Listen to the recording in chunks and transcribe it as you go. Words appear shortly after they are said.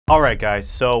All right, guys,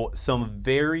 so some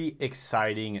very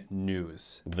exciting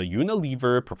news. The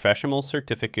Unilever professional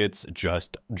certificates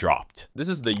just dropped. This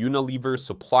is the Unilever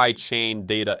Supply Chain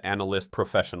Data Analyst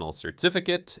Professional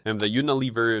Certificate and the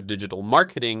Unilever Digital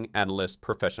Marketing Analyst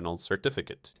Professional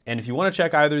Certificate. And if you want to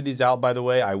check either of these out, by the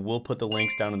way, I will put the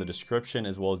links down in the description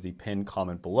as well as the pinned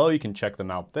comment below. You can check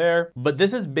them out there. But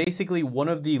this is basically one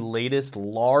of the latest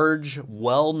large,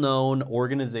 well-known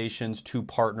organizations to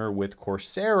partner with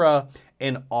Coursera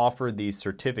and offer these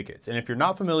certificates. And if you're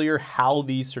not familiar how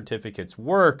these certificates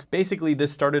work, basically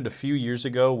this started a few years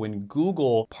ago when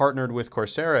Google partnered with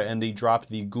Coursera and they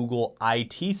dropped the Google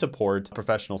IT Support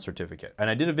Professional Certificate. And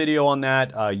I did a video on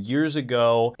that years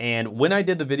ago. And when I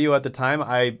did the video at the time,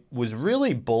 I was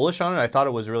really bullish on it. I thought it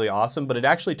was really awesome, but it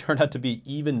actually turned out to be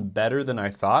even better than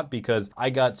I thought because I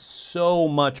got so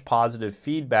much positive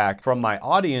feedback from my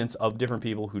audience of different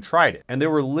people who tried it. And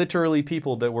there were literally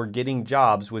people that were getting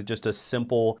jobs with just a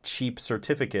simple, cheap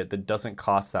certificate that doesn't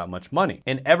cost that much money.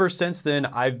 And ever since then,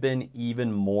 I've been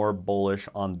even more bullish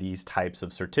on these types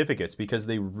of certificates because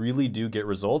they really do get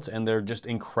results and they're just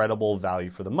incredible value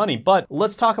for the money. But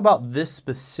let's talk about this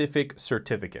specific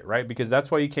certificate, right? Because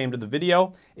that's why you came to the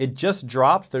video. It just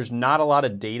dropped. There's not a lot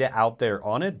of data out there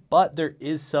on it, but there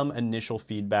is some initial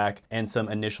feedback and some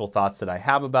initial thoughts that I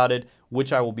have about it,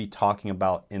 which I will be talking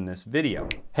about in this video.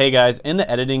 Hey guys, in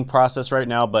the editing process right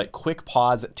now, but quick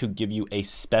pause to give you a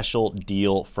special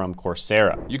deal from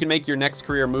Coursera. You can make your next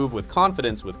career move with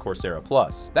confidence with Coursera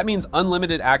Plus. That means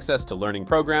unlimited access to learning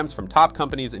programs from top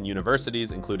companies and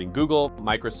universities, including Google,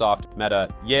 Microsoft,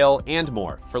 Meta, Yale, and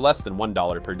more, for less than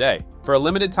 $1 per day. For a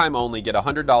limited time only, get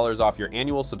 $100 off your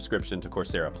annual subscription to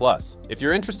Coursera Plus. If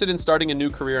you're interested in starting a new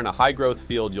career in a high-growth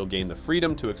field, you'll gain the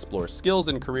freedom to explore skills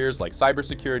in careers like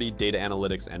cybersecurity, data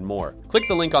analytics, and more. Click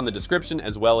the link on the description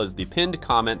as well as the pinned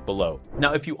comment below.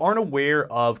 Now, if you aren't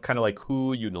aware of kind of like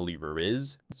Who Unilever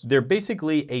is, they're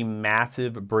basically a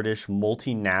massive British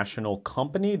multinational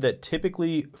company that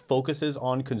typically focuses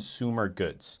on consumer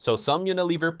goods. So some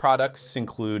Unilever products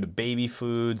include baby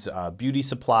foods, beauty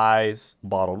supplies,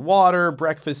 bottled water,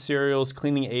 breakfast cereals,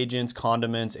 cleaning agents,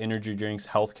 condiments, energy drinks,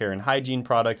 healthcare and hygiene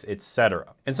products,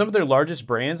 etc. And some of their largest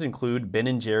brands include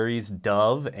Ben & Jerry's,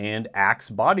 Dove, and Axe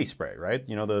body spray, right?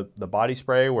 You know, the body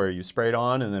spray where you spray it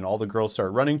on and then all the girls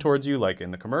start running towards you like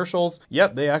in the commercials.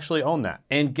 Yep, they actually own that.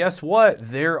 And guess what?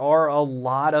 There are a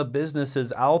lot of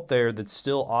businesses out there that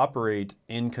still operate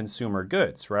in consumer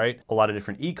goods, right? A lot of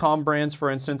different e-com brands, for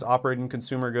instance, operate in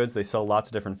consumer goods. They sell lots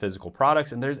of different physical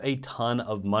products and there's a ton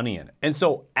of money in it. And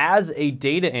so as a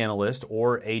data analyst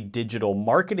or a digital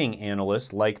marketing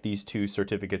analyst, like these two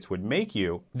certificates would make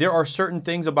you, there are certain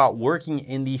things about working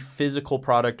in the physical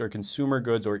product or consumer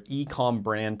goods or e-com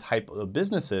brand type of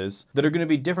businesses that are going to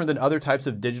be different than other types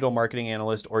of digital marketing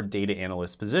analyst or data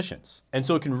analyst positions. And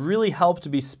so it can really help to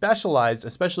be specialized,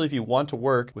 especially if you want to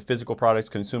work with physical products,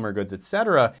 consumer goods,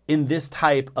 etc., in this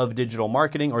type of digital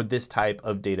marketing or this type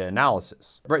of data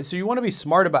analysis, right? So you want to be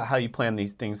smart about how you plan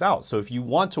these things out. So if you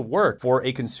want to work for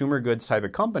a consumer goods type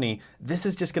of company, this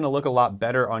is just going to look a lot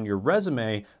better on your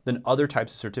resume than other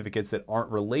types of certificates that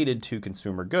aren't related to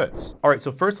consumer goods. All right,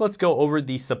 so first let's go over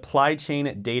the Supply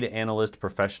Chain Data Analyst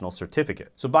Professional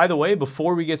Certificate. So by the way,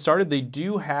 before we get started, they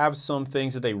do have some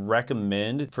things that they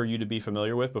recommend for you to be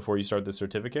familiar with before you start the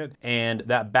certificate. And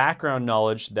that background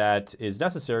knowledge that is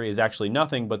necessary is actually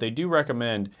nothing, but they do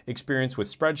recommend experience with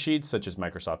spreadsheets such as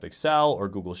Microsoft Excel or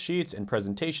Google Sheets, and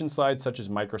presentation slides such as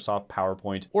Microsoft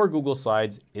PowerPoint or Google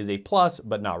Slides is a plus,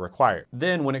 but not required.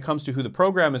 Then when it comes to who the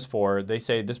program is for, they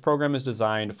say this program is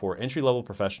designed for entry-level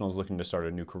professionals looking to start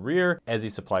a new career as a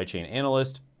supply chain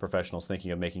analyst, professionals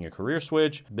thinking of making a career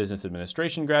switch, business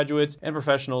administration graduates, and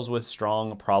professionals with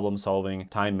strong problem solving,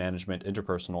 time management,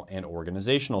 interpersonal, and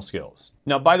organizational skills.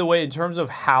 Now, by the way, in terms of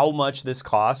how much this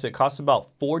costs, it costs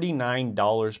about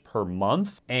 $49 per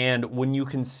month. And when you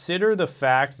consider the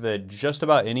fact that just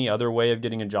about any other way of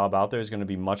getting a job out there is going to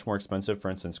be much more expensive, for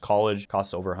instance, college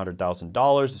costs over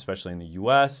 $100,000, especially in the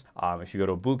US. If you go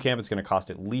to a boot camp, it's going to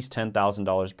cost at least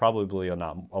 $10,000, probably a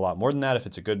lot more than that if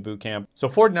it's a good boot camp. So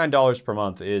 $49 per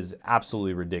month is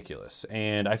absolutely ridiculous.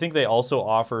 And I think they also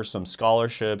offer some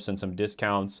scholarships and some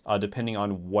discounts depending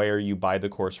on where you buy the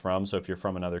course from. So if you're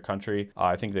from another country,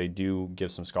 I think they do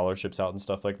give some scholarships out and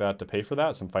stuff like that to pay for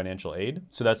that, some financial aid.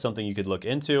 So that's something you could look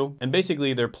into. And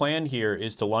basically their plan here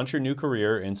is to launch your new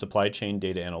career in supply chain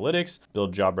data analytics,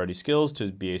 build job ready skills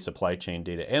to be a supply chain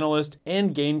data analyst,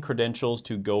 and gain credentials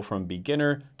to go from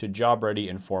beginner to job ready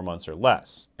in 4 months or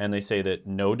less. And they say that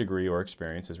no degree or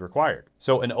experience is required.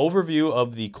 So an overview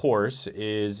of the course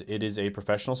is it is a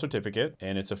professional certificate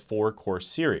and it's a 4-course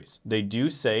series. They do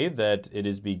say that it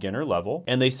is beginner level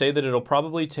and they say that it'll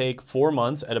probably take 4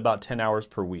 months at about 10 hours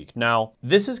per week. Now,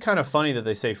 this is kind of funny that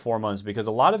they say 4 months because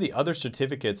a lot of the other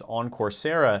certificates on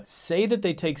Coursera say that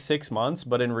they take 6 months,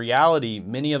 but in reality,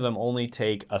 many of them only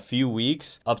take a few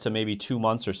weeks up to maybe 2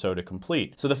 months or so to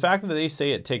complete. So the fact that they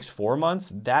say it takes 4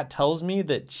 months, that tells me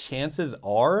that chances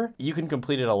are you can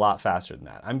complete it a lot faster than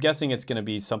that. I'm guessing it's going to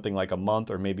be something like a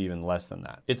month or maybe even less than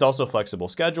that. It's also flexible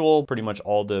schedule. Pretty much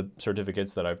all the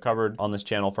certificates that I've covered on this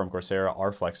channel from Coursera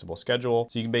are flexible schedule.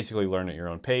 So you can basically learn at your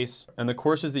own pace. And the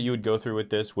courses that you would go through with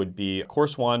this would be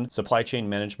Course 1, Supply Chain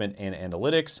Management and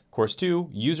Analytics. Course 2,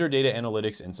 User Data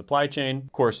Analytics in Supply Chain.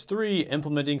 Course 3,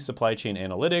 Implementing Supply Chain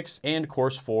Analytics. And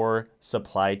Course 4,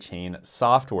 Supply Chain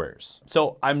Softwares.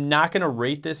 So I'm not going to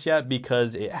rate this yet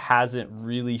because it hasn't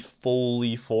really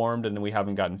fully formed and we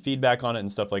haven't gotten feedback on it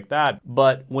and stuff like that.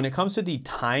 But when it comes to the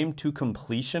time to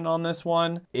completion on this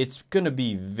one, it's going to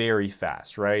be very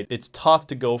fast, right? It's tough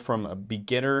to go from a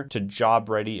beginner to job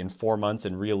ready in 4 months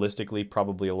and realistically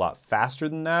probably a lot faster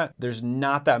than that. There's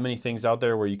not that many things out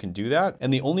there where you can do that.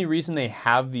 And the only reason they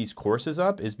have these courses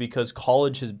up is because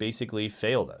college has basically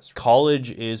failed us. College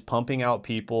is pumping out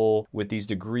people with these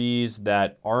degrees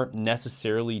that aren't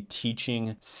necessarily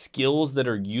teaching skills that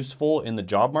are useful in the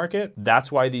job market.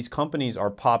 That's why these companies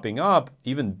are popping up,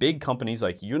 even big companies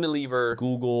like Unilever,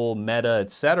 Google, Meta,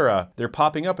 etc. They're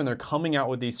popping up and they're coming out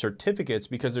with these certificates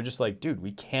because they're just like, dude,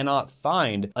 we cannot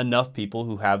find enough people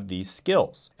who have these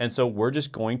skills. And so we're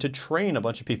just going to train a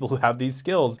bunch of people who have these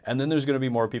skills. And then there's going to be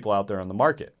more people out there on the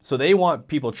market. So they want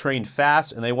people trained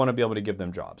fast and they want to be able to give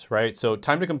them jobs, right? So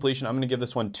time to completion, I'm going to give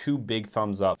this one 2 big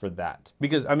thumbs up for that.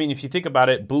 Because I mean, if you think about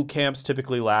it, boot camps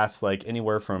typically last like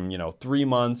anywhere from, 3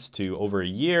 months to over a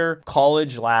year.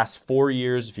 College lasts 4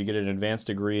 years. If you get an advanced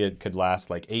degree, it could last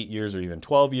like 8 years or even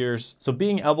 12 years. So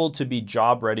being able to be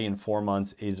job ready in 4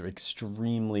 months is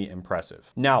extremely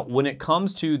impressive. Now, when it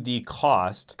comes to the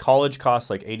cost, college costs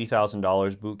like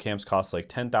 $80,000, boot camps cost like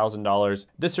 $10,000.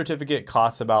 This certificate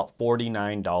costs about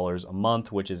 $49 a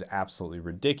month, which is absolutely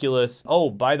ridiculous. Oh,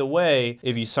 by the way,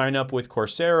 if you sign up with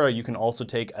Coursera, you can also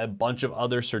take a bunch of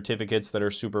other certificates that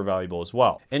are super valuable as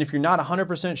well. And if you're not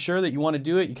 100% sure that you want to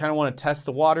do it, you kind of want to test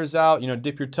the waters out,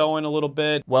 dip your toe in a little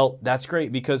bit, well, that's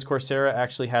great because Coursera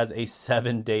actually has a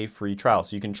 7-day free trial.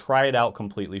 So you can try it out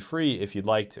completely free if you'd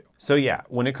like to. So yeah,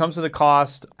 when it comes to the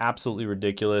cost, absolutely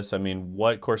ridiculous. I mean,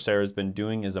 what Coursera has been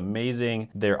doing is amazing.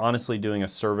 They're honestly doing a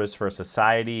service for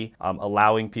society,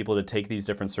 allowing people to take these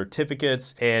different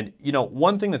certificates. And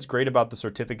one thing that's great about the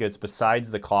certificates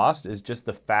besides the cost is just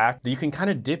the fact that you can kind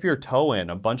of dip your toe in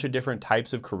a bunch of different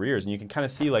types of careers and you can kind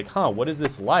of see like, what is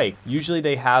this like? Usually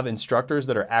they have instructors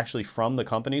that are actually from the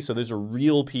company. So those are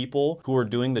real people who are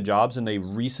doing the jobs and they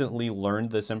recently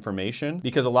learned this information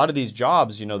because a lot of these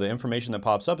jobs, the information that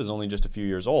pops up is only just a few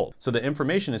years old. So the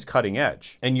information is cutting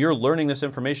edge and you're learning this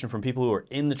information from people who are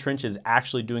in the trenches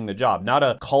actually doing the job, not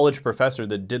a college professor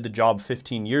that did the job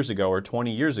 15 years ago or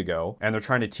 20 years ago and they're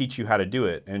trying to teach you how to do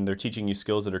it and they're teaching you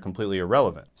skills that are completely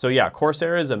irrelevant. So yeah,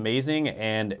 Coursera is amazing,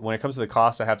 and when it comes to the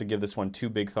cost, I have to give this one 2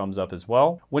 big thumbs up as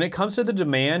well. When it comes to the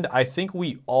demand, I think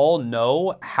we all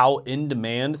know how in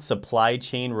demand supply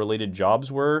chain related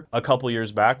jobs were a couple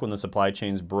years back when the supply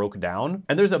chains broke down.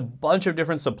 And there's a bunch of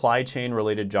different supply chain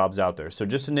related jobs out there. So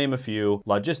just to name a few: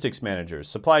 logistics managers,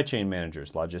 supply chain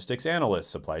managers, logistics analysts,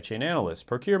 supply chain analysts,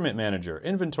 procurement manager,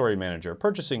 inventory manager,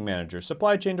 purchasing manager,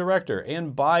 supply chain director,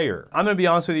 and buyer. I'm gonna be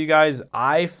honest with you guys,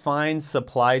 I find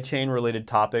supply chain related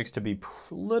topics to be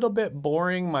a little bit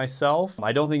boring myself.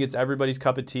 I don't think it's everybody's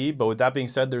cup of tea, but with that being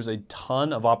said, there's a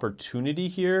ton of opportunity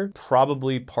here,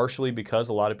 probably partially because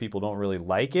a lot of people don't really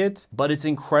like it, but it's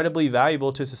incredibly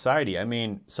valuable to society. I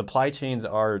mean, supply chains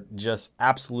are just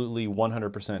absolutely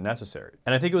 100% necessary.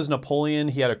 And I think it was Napoleon,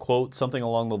 he had a quote, something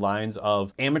along the lines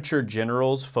of amateur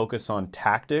generals focus on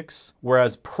tactics,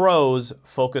 whereas pros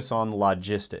focus on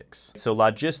logistics. So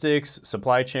logistics,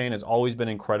 supply chain has always been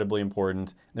incredibly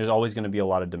important. There's always going to be a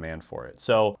lot of demand for it.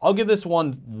 So I'll give this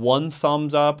one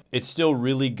thumbs up. It's still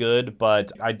really good,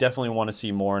 but I definitely want to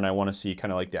see more and I want to see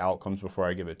kind of like the outcomes before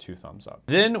I give it 2 thumbs up.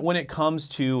 Then when it comes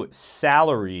to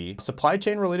salary, supply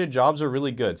chain related jobs are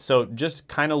really good. So just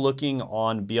kind of looking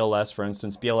on BLS, for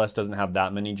instance, BLS doesn't have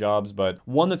that many jobs, but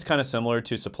one that's kind of similar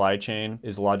to supply chain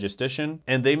is logistician,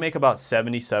 and they make about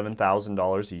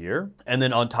 $77,000 a year. And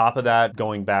then on top of that,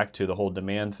 going back to the whole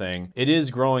demand thing, it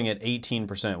is growing at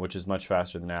 18%, which is much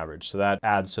faster than average. So that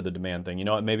adds to the demand thing. You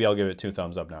know what? Maybe I'll give it 2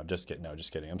 thumbs up now. Just kidding. No,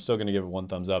 just kidding. I'm still going to give it 1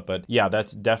 thumbs up, but yeah,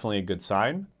 that's definitely a good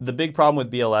sign. The big problem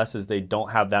with BLS is they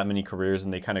don't have that many careers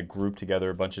and they kind of group together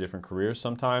a bunch of different careers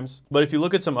sometimes. But if you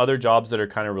look at some other jobs that are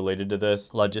kind of related to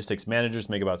this, logistics managers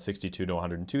make about $62,000 to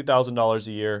 $102,000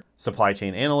 a year. Supply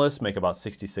chain analysts make about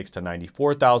 $66,000 to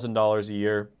 $94,000 a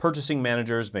year. Purchasing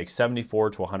managers make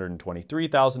 $74,000 to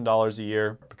 $123,000 a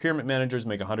year. Procurement managers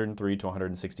make $103,000 to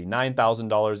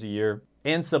 $169,000 a year.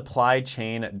 And supply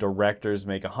chain directors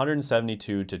make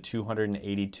 $172,000 to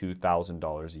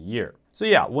 $282,000 a year. So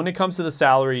yeah, when it comes to the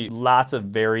salary, lots of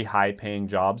very high paying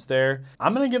jobs there.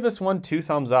 I'm gonna give this one 2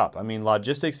 thumbs up. I mean,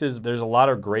 there's a lot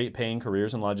of great paying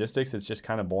careers in logistics. It's just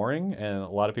kind of boring and a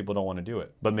lot of people don't want to do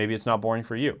it, but maybe it's not boring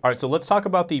for you. All right, so let's talk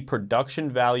about the production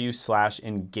value /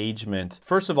 engagement.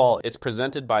 First of all, It's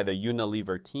presented by the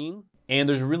Unilever team. and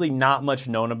there's really not much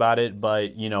known about it,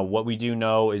 but you know, what we do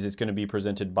know is it's going to be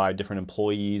presented by different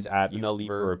employees at Unilever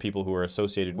or people who are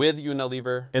associated with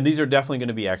Unilever. And these are definitely going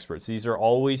to be experts. These are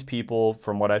always people,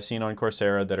 from what I've seen on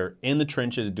Coursera, that are in the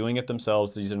trenches doing it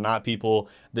themselves. These are not people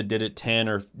that did it 10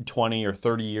 or 20 or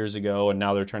 30 years ago and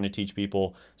now they're trying to teach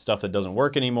people stuff that doesn't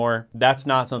work anymore. That's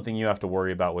not something you have to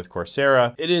worry about with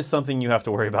Coursera. It is something you have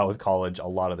to worry about with college a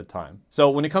lot of the time. So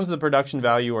when it comes to the production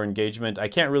value or engagement, I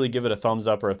can't really give it a thumbs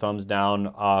up or a thumbs down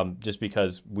just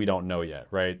because we don't know yet,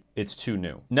 right? It's too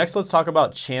new. Next, let's talk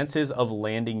about chances of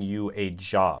landing you a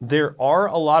job. There are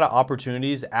a lot of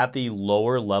opportunities at the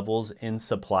lower levels in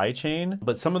supply chain,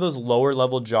 but some of those lower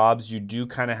level jobs, you do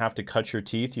kind of have to cut your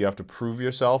teeth. You have to prove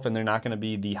yourself and they're not going to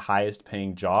be the highest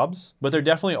paying jobs, but there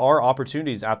definitely are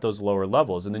opportunities at those lower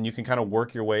levels. And then you can kind of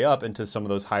work your way up into some of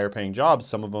those higher paying jobs.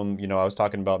 Some of them, you know, I was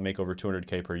talking about make over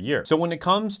 200K per year. So when it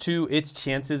comes to its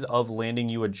chances of landing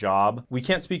you a job, we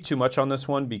can't speak too much on this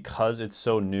one because it's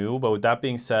so new. But with that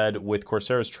being said, with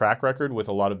Coursera's track record with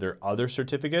a lot of their other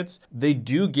certificates, they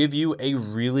do give you a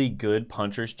really good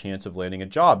puncher's chance of landing a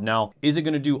job. Now, is it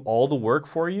going to do all the work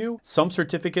for you? Some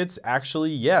certificates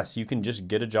actually, yes, you can just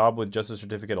get a job with just a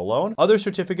certificate alone. Other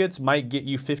certificates might get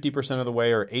you 50% of the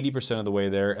way or 80% of the way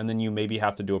there, and then you maybe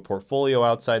have to do a portfolio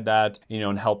outside that, you know,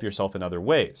 and help yourself in other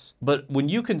ways. But when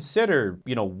you consider,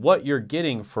 you know, what you're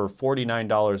getting for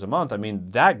 $49 a month, I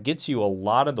mean, that gets you a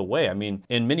lot of the way. I mean,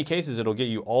 in many cases, it'll get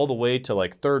you all the way to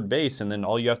like third base, and then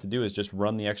all you have to do is just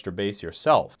run the extra base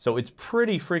yourself. So it's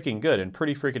pretty freaking good and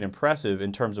pretty freaking impressive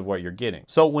in terms of what you're getting.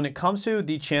 So when it comes to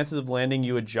the chances of landing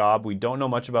you a job, we don't know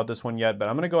much about this one yet, but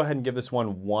I'm gonna go ahead and give this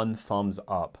one 1 thumbs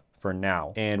up for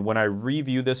now. And when I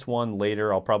review this one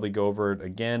later, I'll probably go over it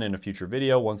again in a future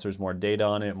video once there's more data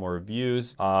on it, more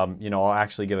reviews. You know, I'll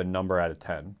actually give a number out of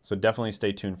 10. So definitely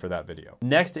stay tuned for that video.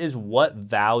 Next is, what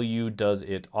value does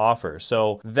it offer?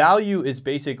 So value is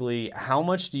basically how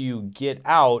much do you get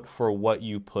out for what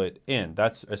you put in?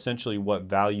 That's essentially what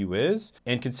value is.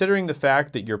 And considering the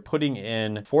fact that you're putting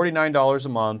in $49 a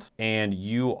month and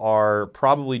you are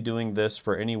probably doing this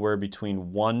for anywhere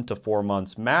between 1 to 4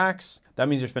 months max, that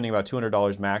means you're spending about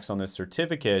 $200 max on this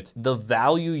certificate. The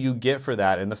value you get for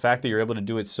that and the fact that you're able to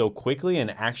do it so quickly and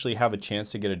actually have a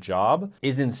chance to get a job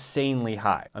is insanely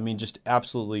high. I mean, just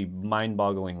absolutely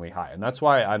mind-bogglingly high. And that's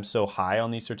why I'm so high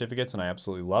on these certificates and I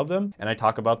absolutely love them. And I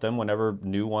talk about them whenever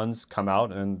new ones come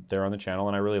out and they're on the channel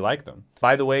and I really like them.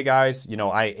 By the way, guys, you know,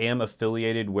 I am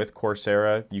affiliated with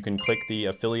Coursera. You can click the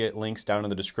affiliate links down in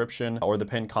the description or the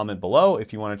pinned comment below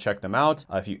if you want to check them out.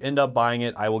 If you end up buying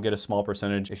it, I will get a small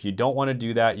percentage. If you don't want to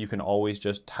do that, you can always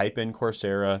just type in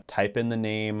Coursera, type in the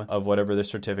name of whatever the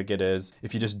certificate is.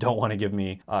 If you just don't want to give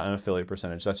me an affiliate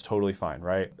percentage, that's totally fine,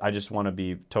 right? I just want to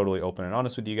be totally open and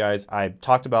honest with you guys. I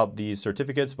talked about these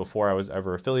certificates before I was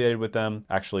ever affiliated with them,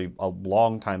 actually a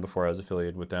long time before I was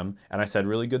affiliated with them. And I said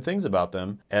really good things about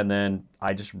them. And then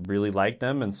I just really liked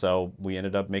them. And so we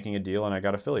ended up making a deal and I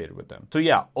got affiliated with them. So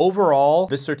yeah, overall,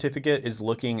 this certificate is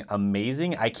looking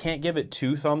amazing. I can't give it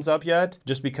 2 thumbs up yet,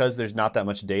 just because there's not that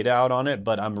much data out on it,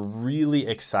 but I'm really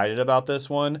excited about this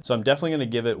one. So I'm definitely gonna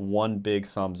give it 1 big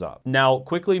thumbs up. Now,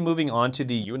 quickly moving on to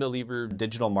the Unilever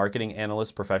Digital Marketing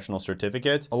Analyst Professional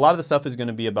Certificate. A lot of the stuff is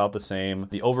gonna be about the same.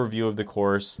 The overview of the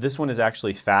course. This one is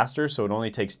actually faster, so it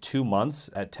only takes 2 months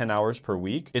at 10 hours per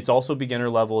week. It's also beginner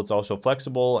level, it's also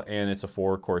flexible, and it's a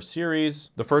 4-course series.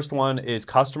 The first one is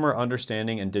Customer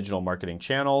Understanding and Digital Marketing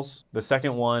Channels. The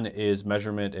second one is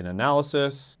Measurement and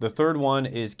Analysis. The third one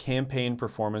is Campaign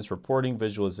Performance Reporting,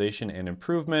 Visualization, and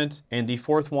Improvement. improvement. And the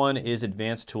fourth one is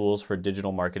advanced tools for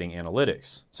digital marketing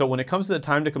analytics. So when it comes to the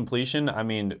time to completion, I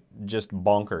mean, just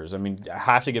bonkers. I mean, I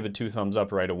have to give it 2 thumbs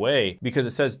up right away because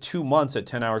it says 2 months at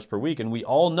 10 hours per week. And we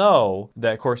all know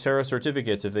that Coursera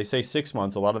certificates, if they say 6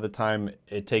 months, a lot of the time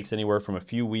it takes anywhere from a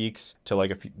few weeks to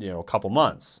like a couple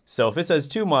months. So if it says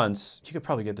 2 months, you could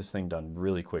probably get this thing done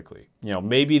really quickly.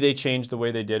 Maybe they changed the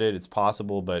way they did it. It's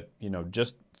possible, but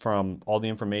just from all the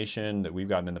information that we've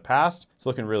gotten in the past, it's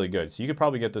looking really good. So you could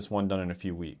probably get this one done in a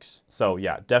few weeks. So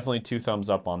yeah, definitely 2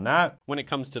 thumbs up on that. When it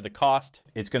comes to the cost,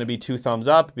 it's going to be 2 thumbs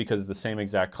up because it's the same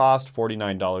exact cost,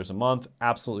 $49 a month,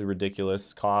 absolutely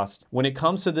ridiculous cost. When it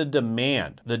comes to the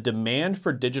demand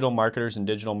for digital marketers and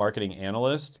digital marketing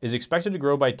analysts is expected to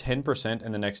grow by 10%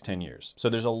 in the next 10 years. So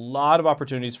there's a lot of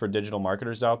opportunities for digital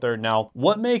marketers out there. Now,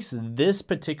 what makes this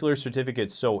particular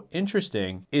certificate so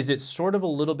interesting is it's sort of a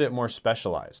little bit more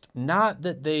specialized. Not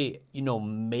that they,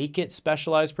 make it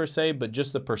specialized per se, but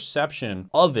just the perception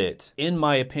of it, in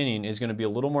my opinion, is going to be a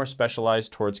little more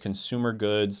specialized towards consumer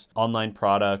goods, online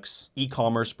products,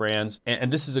 e-commerce brands.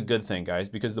 And this is a good thing, guys,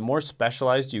 because the more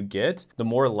specialized you get, the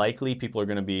more likely people are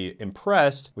going to be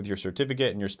impressed with your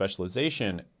certificate and your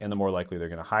specialization, and the more likely they're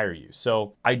going to hire you.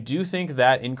 So I do think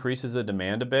that increases the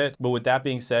demand a bit. But with that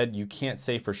being said, you can't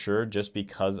say for sure just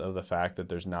because of the fact that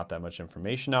there's not that much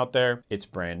information out there. It's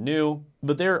brand new.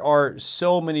 But there are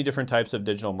so many different types of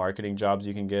digital marketing jobs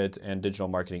you can get and digital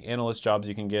marketing analyst jobs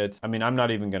you can get. I mean, I'm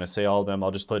not even going to say all of them.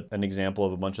 I'll just put an example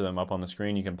of a bunch of them up on the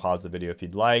screen. You can pause the video if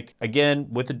you'd like. Again,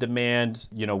 with the demand,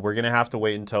 we're going to have to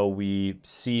wait until we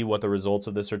see what the results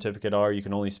of this certificate are. You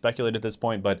can only speculate at this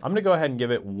point, but I'm going to go ahead and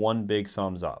give it 1 big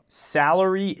thumbs up.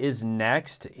 Salary is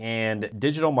next, and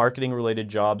digital marketing related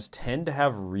jobs tend to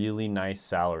have really nice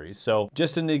salaries. So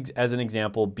just as an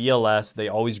example, BLS, they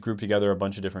always group together a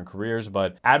bunch of different careers,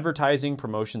 but advertising,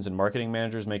 promotions, and marketing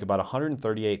managers make about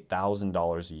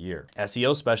 $138,000 a year.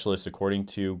 SEO specialists, according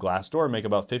to Glassdoor, make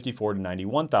about $54,000 to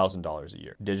 $91,000 a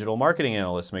year. Digital marketing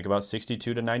analysts make about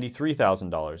 $62,000 to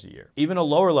 $93,000 a year. Even a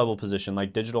lower level position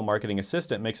like digital marketing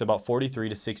assistant makes about $43,000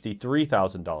 to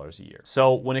 $63,000 a year.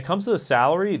 So when it comes to the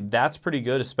salary, that's pretty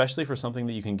good, especially for something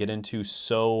that you can get into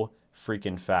so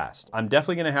freaking fast. I'm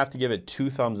definitely going to have to give it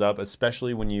 2 thumbs up,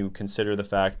 especially when you consider the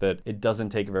fact that it doesn't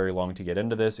take very long to get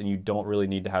into this and you don't really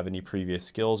need to have any previous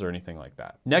skills or anything like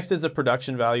that. Next is the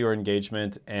production value or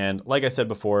engagement. And like I said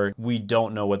before, we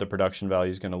don't know what the production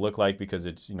value is going to look like because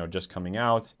it's, just coming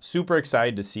out. Super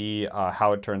excited to see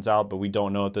how it turns out, but we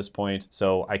don't know at this point.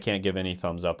 So I can't give any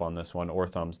thumbs up on this one or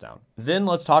thumbs down. Then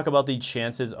let's talk about the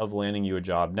chances of landing you a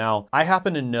job. Now, I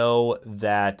happen to know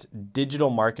that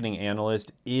digital marketing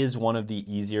analyst is one of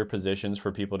the easier positions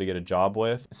for people to get a job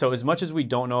with. So as much as we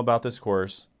don't know about this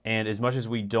course, and as much as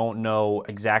we don't know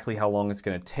exactly how long it's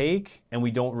going to take, and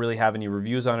we don't really have any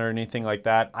reviews on it or anything like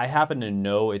that, I happen to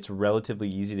know it's relatively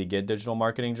easy to get digital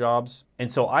marketing jobs.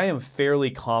 And so I am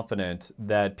fairly confident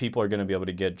that people are going to be able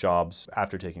to get jobs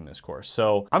after taking this course.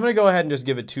 So I'm going to go ahead and just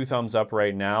give it 2 thumbs up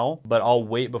right now, but I'll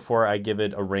wait before I give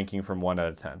it a ranking from 1 out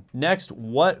of 10. Next,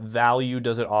 what value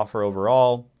does it offer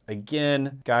overall?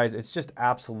 Again, guys, it's just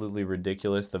absolutely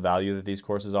ridiculous the value that these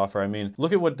courses offer. I mean,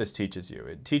 look at what this teaches you.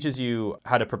 It teaches you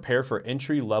how to prepare for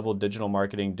entry-level digital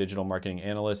marketing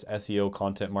analyst, SEO,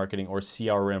 content marketing, or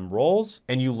CRM roles.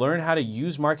 And you learn how to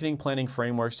use marketing planning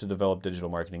frameworks to develop digital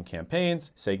marketing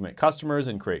campaigns, segment customers,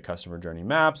 and create customer journey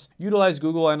maps. Utilize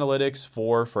Google Analytics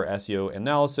for SEO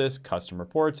analysis, custom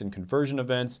reports, and conversion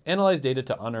events. Analyze data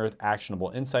to unearth actionable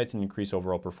insights and increase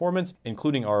overall performance,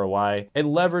 including ROI.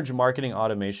 And leverage marketing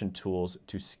automation tools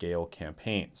to scale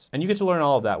campaigns. And you get to learn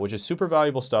all of that, which is super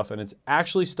valuable stuff. And it's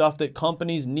actually stuff that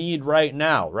companies need right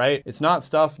now, right? It's not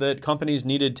stuff that companies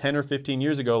needed 10 or 15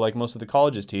 years ago, like most of the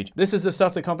colleges teach. This is the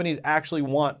stuff that companies actually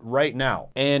want right now.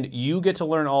 And you get to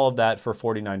learn all of that for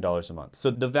 $49 a month.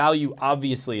 So the value,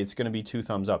 obviously, it's going to be 2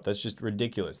 thumbs up. That's just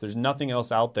ridiculous. There's nothing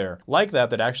else out there like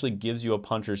that actually gives you a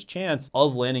puncher's chance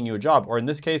of landing you a job. Or in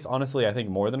this case, honestly, I think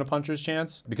more than a puncher's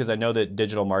chance, because I know that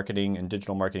digital marketing and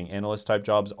digital marketing analyst type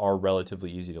jobs are relatively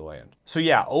easy to land. So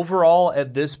yeah, overall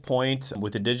at this point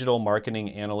with the digital marketing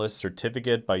analyst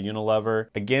certificate by Unilever,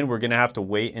 again, we're gonna have to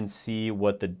wait and see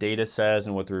what the data says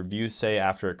and what the reviews say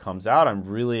after it comes out. I'm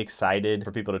really excited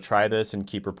for people to try this and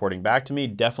keep reporting back to me.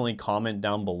 Definitely comment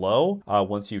down below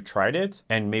once you've tried it.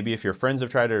 And maybe if your friends have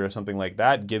tried it or something like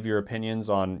that, give your opinions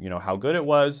on how good it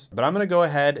was. But I'm gonna go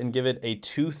ahead and give it a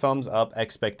 2 thumbs up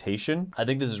expectation. I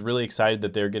think this is really excited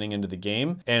that they're getting into the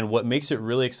game. And what makes it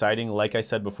really exciting, like I said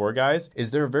said before, guys, is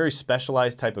they're a very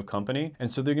specialized type of company. And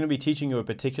so they're going to be teaching you a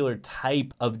particular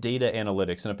type of data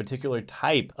analytics and a particular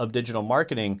type of digital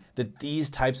marketing that these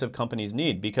types of companies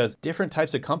need, because different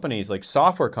types of companies, like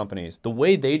software companies, the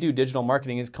way they do digital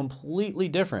marketing is completely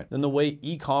different than the way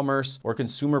e-commerce or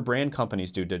consumer brand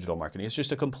companies do digital marketing. It's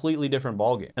just a completely different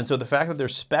ballgame. And so the fact that they're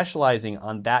specializing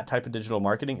on that type of digital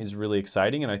marketing is really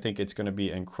exciting. And I think it's going to be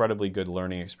an incredibly good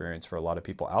learning experience for a lot of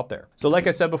people out there. So like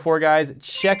I said before, guys,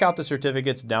 check out the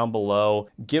certificates down below.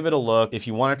 Give it a look. If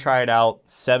you want to try it out,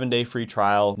 7-day free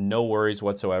trial, no worries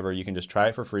whatsoever. You can just try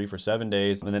it for free for 7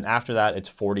 days. And then after that, it's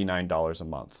 $49 a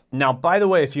month. Now, by the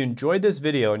way, if you enjoyed this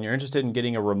video and you're interested in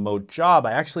getting a remote job,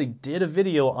 I actually did a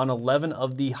video on 11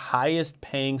 of the highest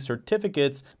paying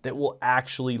certificates that will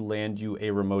actually land you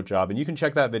a remote job. And you can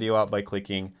check that video out by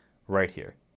clicking right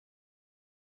here.